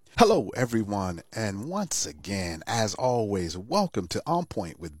Hello, everyone, and once again, as always, welcome to On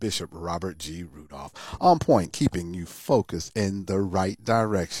Point with Bishop Robert G. Rudolph. On Point, keeping you focused in the right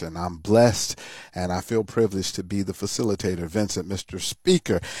direction. I'm blessed, and I feel privileged to be the facilitator, Vincent, Mr.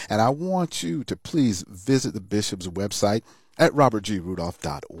 Speaker, and I want you to please visit the Bishop's website at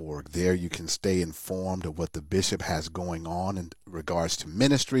robertgrudolph.org. There you can stay informed of what the Bishop has going on in regards to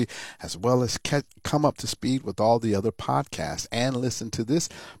ministry, as well as come up to speed with all the other podcasts and listen to this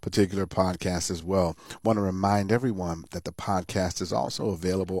particular podcast as well. Want to remind everyone that the podcast is also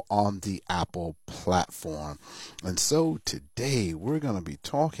available on the Apple platform. And so today we're going to be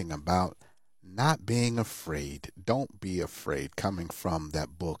talking about not being afraid. Don't be afraid, coming from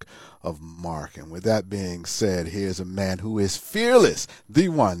that book of Mark. And with that being said, here's a man who is fearless, the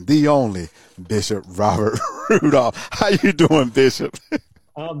one, the only, Bishop Robert Rudolph. How you doing, Bishop?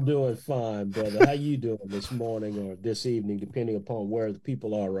 I'm doing fine, brother. How you doing this morning or this evening, depending upon where the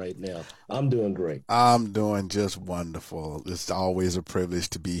people are right now? I'm doing great. I'm doing just wonderful. It's always a privilege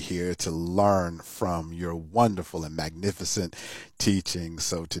to be here to learn from your wonderful and magnificent teaching.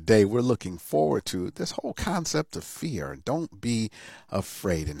 So today we're looking forward to this whole concept of fear. Don't be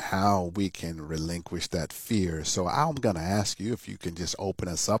afraid and how we can relinquish that fear. So I'm going to ask you if you can just open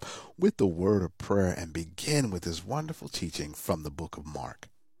us up with the word of prayer and begin with this wonderful teaching from the book of Mark.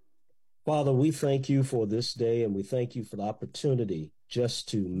 Father, we thank you for this day and we thank you for the opportunity just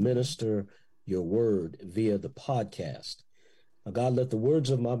to minister your word via the podcast. Now, God, let the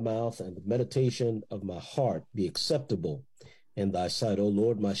words of my mouth and the meditation of my heart be acceptable in thy sight, O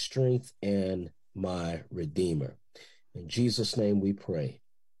Lord, my strength and my redeemer. In Jesus' name we pray.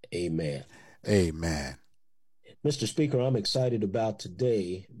 Amen. Amen. Mr. Speaker, I'm excited about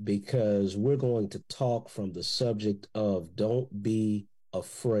today because we're going to talk from the subject of don't be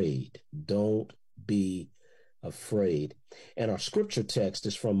afraid. Don't be afraid. And our scripture text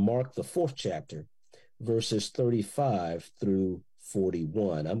is from Mark, the 4th chapter, verses 35 through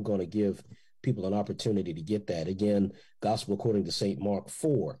 41. I'm going to give people an opportunity to get that. Again, Gospel according to St. Mark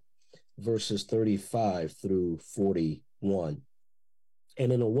 4, verses 35 through 41.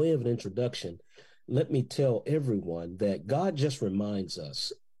 And in a way of an introduction, let me tell everyone that God just reminds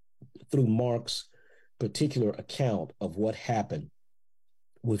us through Mark's particular account of what happened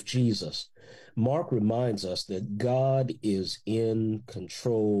with Jesus. Mark reminds us that God is in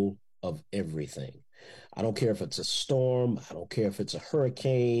control of everything. I don't care if it's a storm. I don't care if it's a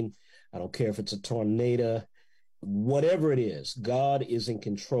hurricane. I don't care if it's a tornado. Whatever it is, God is in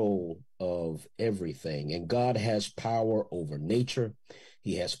control of everything. And God has power over nature.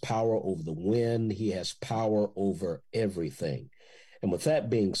 He has power over the wind. He has power over everything. And with that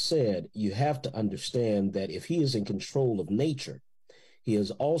being said, you have to understand that if he is in control of nature, he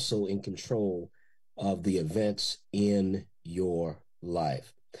is also in control of the events in your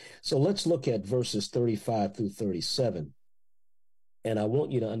life. So let's look at verses 35 through 37. And I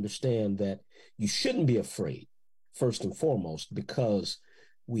want you to understand that you shouldn't be afraid, first and foremost, because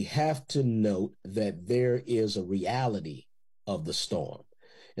we have to note that there is a reality of the storm.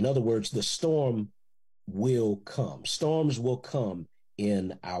 In other words, the storm will come. Storms will come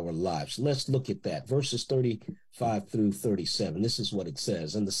in our lives. Let's look at that. Verses 35 through 37. This is what it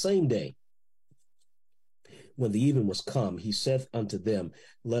says. And the same day, when the even was come, he said unto them,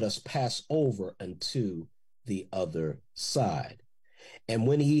 let us pass over unto the other side. And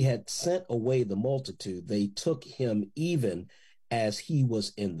when he had sent away the multitude, they took him even as he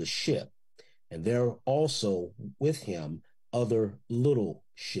was in the ship. And there also with him other little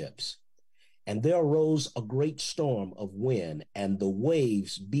ships. And there arose a great storm of wind, and the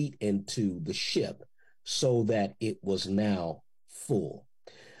waves beat into the ship, so that it was now full.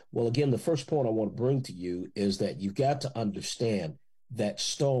 Well, again, the first point I want to bring to you is that you've got to understand that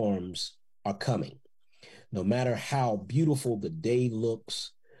storms are coming. No matter how beautiful the day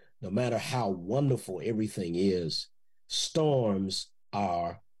looks, no matter how wonderful everything is, storms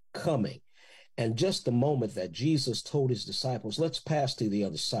are coming. And just the moment that Jesus told his disciples, let's pass to the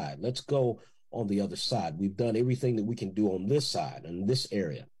other side. Let's go on the other side. We've done everything that we can do on this side, in this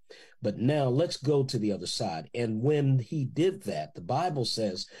area. But now let's go to the other side. And when he did that, the Bible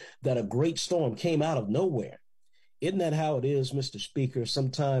says that a great storm came out of nowhere. Isn't that how it is, Mr. Speaker?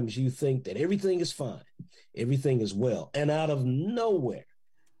 Sometimes you think that everything is fine, everything is well, and out of nowhere,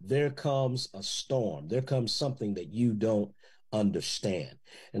 there comes a storm. There comes something that you don't understand.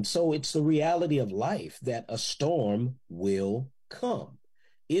 And so it's the reality of life that a storm will come.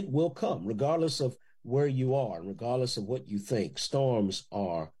 It will come, regardless of where you are, regardless of what you think. Storms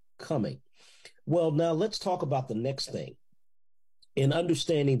are coming. Well, now let's talk about the next thing. In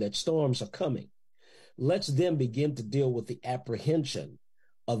understanding that storms are coming, let's then begin to deal with the apprehension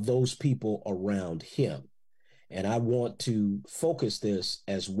of those people around him. And I want to focus this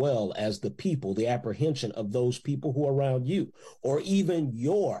as well as the people, the apprehension of those people who are around you, or even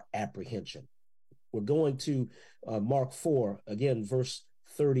your apprehension. We're going to Mark 4, again, verse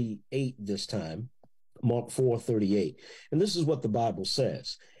 38 this time. Mark 4:38. And this is what the Bible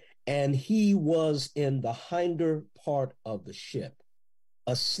says. And he was in the hinder part of the ship,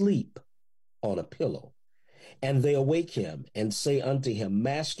 asleep on a pillow. And they awake him and say unto him,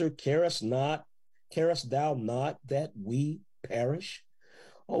 Master, carest thou not that we perish?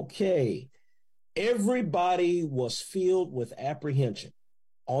 Okay. Everybody was filled with apprehension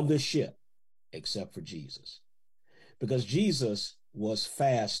on the ship except for Jesus, because Jesus was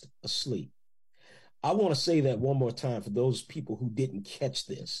fast asleep. I want to say that one more time for those people who didn't catch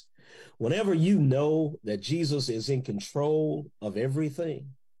this. Whenever you know that Jesus is in control of everything,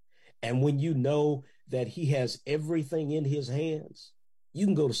 and when you know that he has everything in his hands, you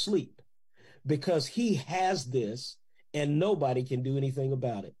can go to sleep, because he has this and nobody can do anything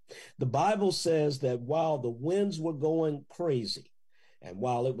about it. The Bible says that while the winds were going crazy, and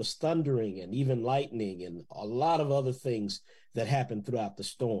while it was thundering and even lightning and a lot of other things that happened throughout the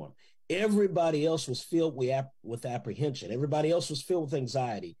storm, everybody else was filled with apprehension. Everybody else was filled with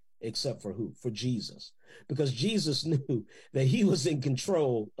anxiety, except for who? For Jesus. Because Jesus knew that he was in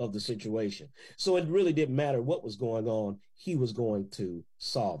control of the situation. So it really didn't matter what was going on. He was going to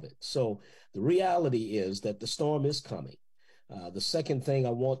solve it. So the reality is that the storm is coming. The second thing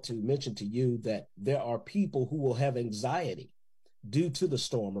I want to mention to you, that there are people who will have anxiety due to the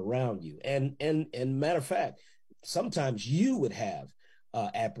storm around you. And matter of fact, sometimes you would have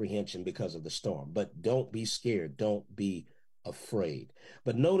apprehension because of the storm, but don't be scared. Don't be afraid.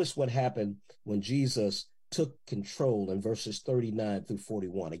 But notice what happened when Jesus took control in verses 39 through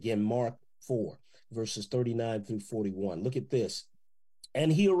 41. Again, Mark 4, verses 39 through 41. Look at this.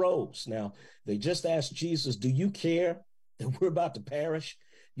 And he arose. Now, they just asked Jesus, do you care that we're about to perish?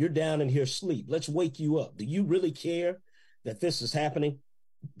 You're down in here asleep. Let's wake you up. Do you really care that this is happening?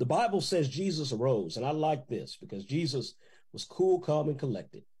 The Bible says Jesus arose. And I like this because Jesus was cool, calm, and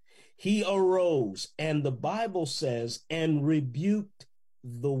collected. He arose, and the Bible says, and rebuked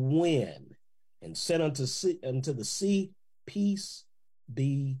the wind, and said unto the sea, peace,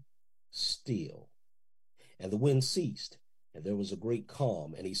 be still. And the wind ceased, and there was a great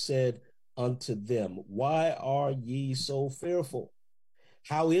calm. And he said unto them, why are ye so fearful?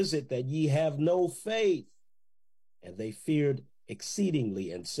 How is it that ye have no faith? And they feared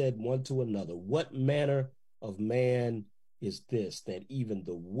exceedingly, and said one to another, what manner of man is this, that even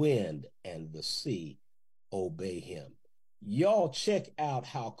the wind and the sea obey him? Y'all check out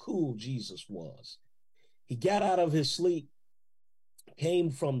how cool Jesus was. He got out of his sleep, came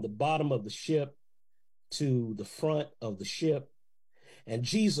from the bottom of the ship to the front of the ship, and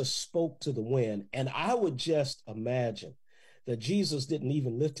Jesus spoke to the wind. And I would just imagine that Jesus didn't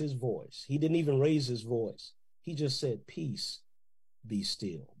even lift his voice. He didn't even raise his voice. He just said, peace, be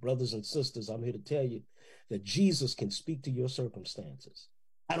still. Brothers and sisters, I'm here to tell you that Jesus can speak to your circumstances.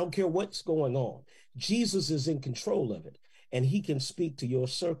 I don't care what's going on. Jesus is in control of it, and he can speak to your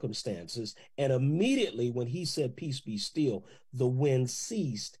circumstances. And immediately when he said, peace, be still, the wind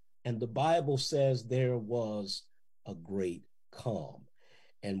ceased. And the Bible says there was a great calm.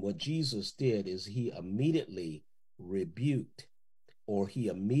 And what Jesus did is he immediately rebuked, or he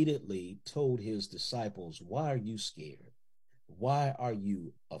immediately told his disciples, why are you scared? Why are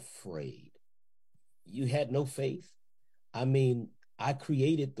you afraid? You had no faith? I mean, I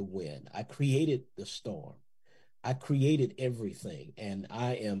created the wind. I created the storm. I created everything. And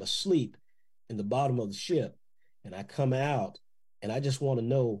I am asleep in the bottom of the ship. And I come out, and I just want to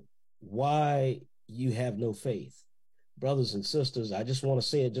know why you have no faith. Brothers and sisters, I just want to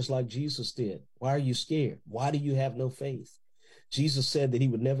say it just like Jesus did. Why are you scared? Why do you have no faith? Jesus said that he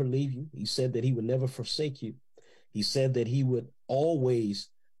would never leave you. He said that he would never forsake you. He said that he would always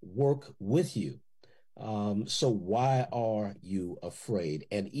work with you. So why are you afraid?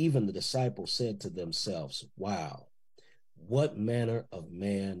 And even the disciples said to themselves, wow, what manner of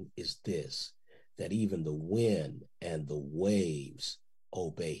man is this, that even the wind and the waves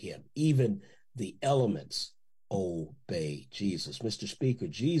obey him? Even the elements obey Jesus. Mr. Speaker,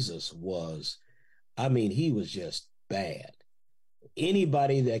 Jesus was, he was just bad.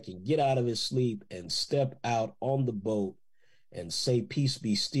 Anybody that can get out of his sleep and step out on the boat and say, peace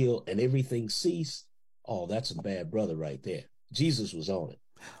be still, and everything cease, oh, that's a bad brother right there. Jesus was on it.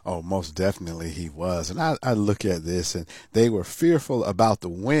 Oh, most definitely he was. And I look at this, and they were fearful about the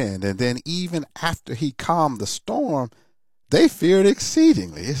wind. And then even after he calmed the storm, they feared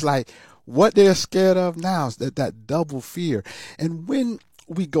exceedingly. It's like what they're scared of now is that double fear. And when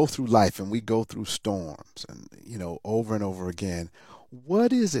we go through life and we go through storms and, over and over again.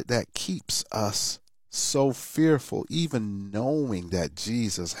 What is it that keeps us so fearful, even knowing that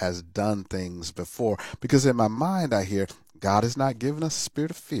Jesus has done things before? Because in my mind, I hear God has not given us a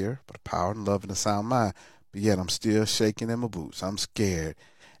spirit of fear, but a power and love and a sound mind. But yet I'm still shaking in my boots. I'm scared.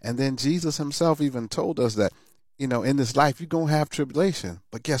 And then Jesus himself even told us that, in this life, you're going to have tribulation.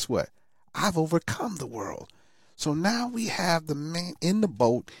 But guess what? I've overcome the world. So now we have the man in the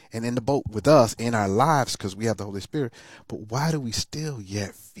boat and in the boat with us in our lives because we have the Holy Spirit. But why do we still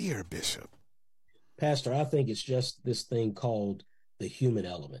yet fear, Bishop? Pastor, I think it's just this thing called the human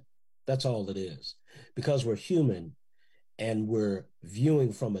element. That's all it is. Because we're human and we're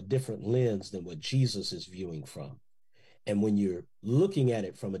viewing from a different lens than what Jesus is viewing from. And when you're looking at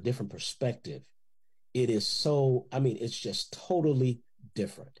it from a different perspective, it is it's just totally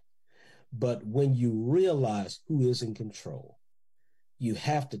different. But when you realize who is in control, you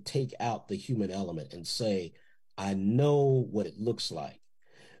have to take out the human element and say, I know what it looks like,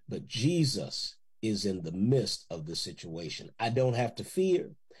 but Jesus is in the midst of the situation. I don't have to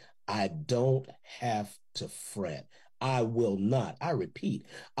fear. I don't have to fret. I will not, I repeat,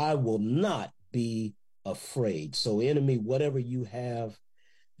 I will not be afraid. So, enemy, whatever you have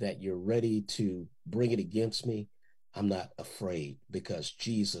that you're ready to bring it against me, I'm not afraid because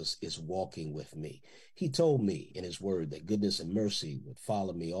Jesus is walking with me. He told me in his word that goodness and mercy would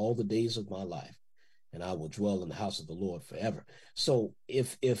follow me all the days of my life, and I will dwell in the house of the Lord forever. So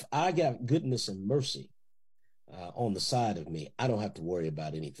if I got goodness and mercy on the side of me, I don't have to worry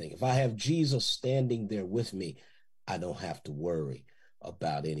about anything. If I have Jesus standing there with me, I don't have to worry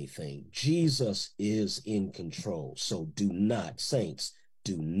about anything. Jesus is in control. So do not, saints,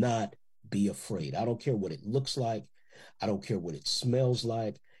 do not be afraid. I don't care what it looks like. I don't care what it smells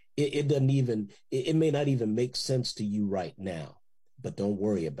like. It doesn't even, it may not even make sense to you right now, but don't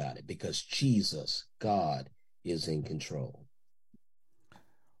worry about it because Jesus, God, is in control.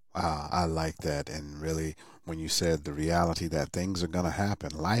 Wow, I like that. And really, when you said the reality that things are going to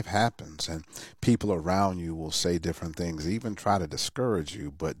happen, life happens, and people around you will say different things, even try to discourage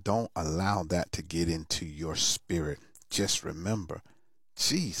you, but don't allow that to get into your spirit. Just remember,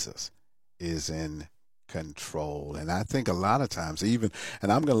 Jesus is in control. And I think a lot of times, even,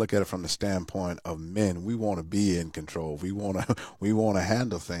 and I'm going to look at it from the standpoint of men, we want to be in control. We want to, we want to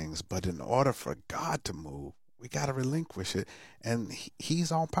handle things. But in order for God to move, we got to relinquish it. And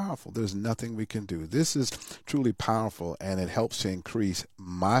he's all powerful. There's nothing we can do. This is truly powerful, and it helps to increase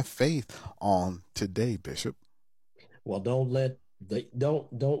my faith on today, Bishop. Well, don't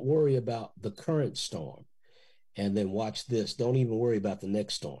worry about the current storm. And then watch this. Don't even worry about the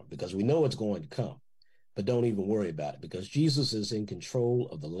next storm because we know it's going to come. But don't even worry about it because Jesus is in control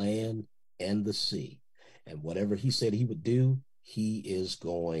of the land and the sea. And whatever he said he would do, he is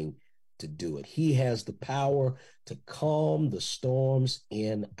going to do it. He has the power to calm the storms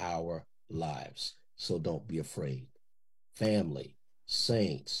in our lives. So don't be afraid. Family,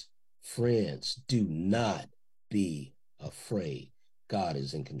 saints, friends, do not be afraid. God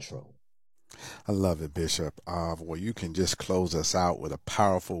is in control. I love it, Bishop. Well, you can just close us out with a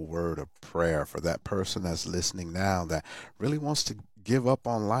powerful word of prayer for that person that's listening now that really wants to give up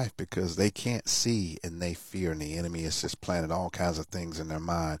on life because they can't see and they fear, and the enemy is just planted all kinds of things in their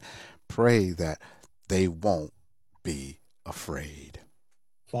mind. Pray that they won't be afraid.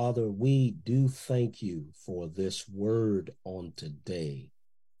 Father, we do thank you for this word on today.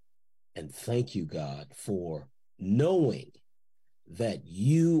 And thank you, God, for knowing that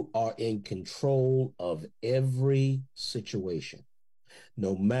you are in control of every situation,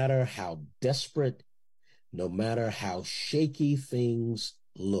 no matter how desperate, no matter how shaky things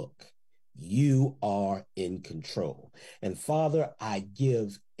look. You are in control. And Father, I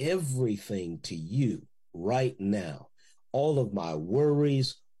give everything to you right now. All of my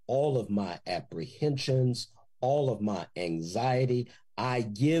worries, all of my apprehensions, all of my anxiety, I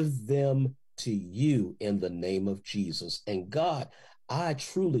give them to you in the name of Jesus. And God, I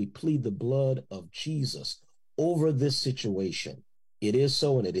truly plead the blood of Jesus over this situation. It is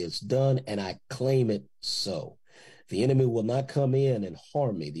so and it is done, and I claim it so. The enemy will not come in and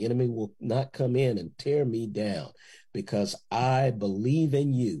harm me. The enemy will not come in and tear me down because I believe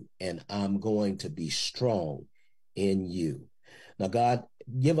in you and I'm going to be strong in you. Now, God,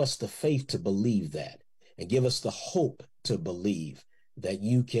 give us the faith to believe that and give us the hope to believe that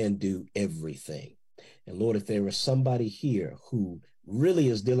you can do everything. And Lord, if there is somebody here who really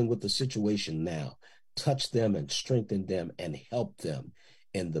is dealing with the situation now, touch them and strengthen them and help them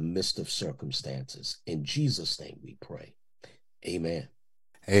in the midst of circumstances. In Jesus' name we pray. Amen.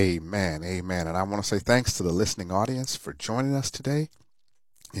 Amen. Amen. And I want to say thanks to the listening audience for joining us today.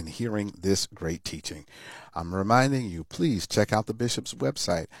 in hearing this great teaching. I'm reminding you, please check out the Bishop's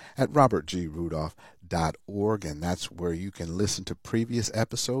website at robertgrudolph.org, and that's where you can listen to previous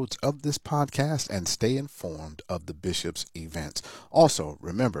episodes of this podcast and stay informed of the Bishop's events. Also,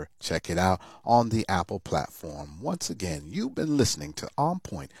 remember, check it out on the Apple platform. Once again, you've been listening to On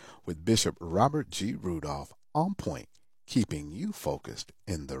Point with Bishop Robert G. Rudolph. On Point, keeping you focused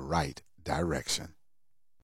in the right direction.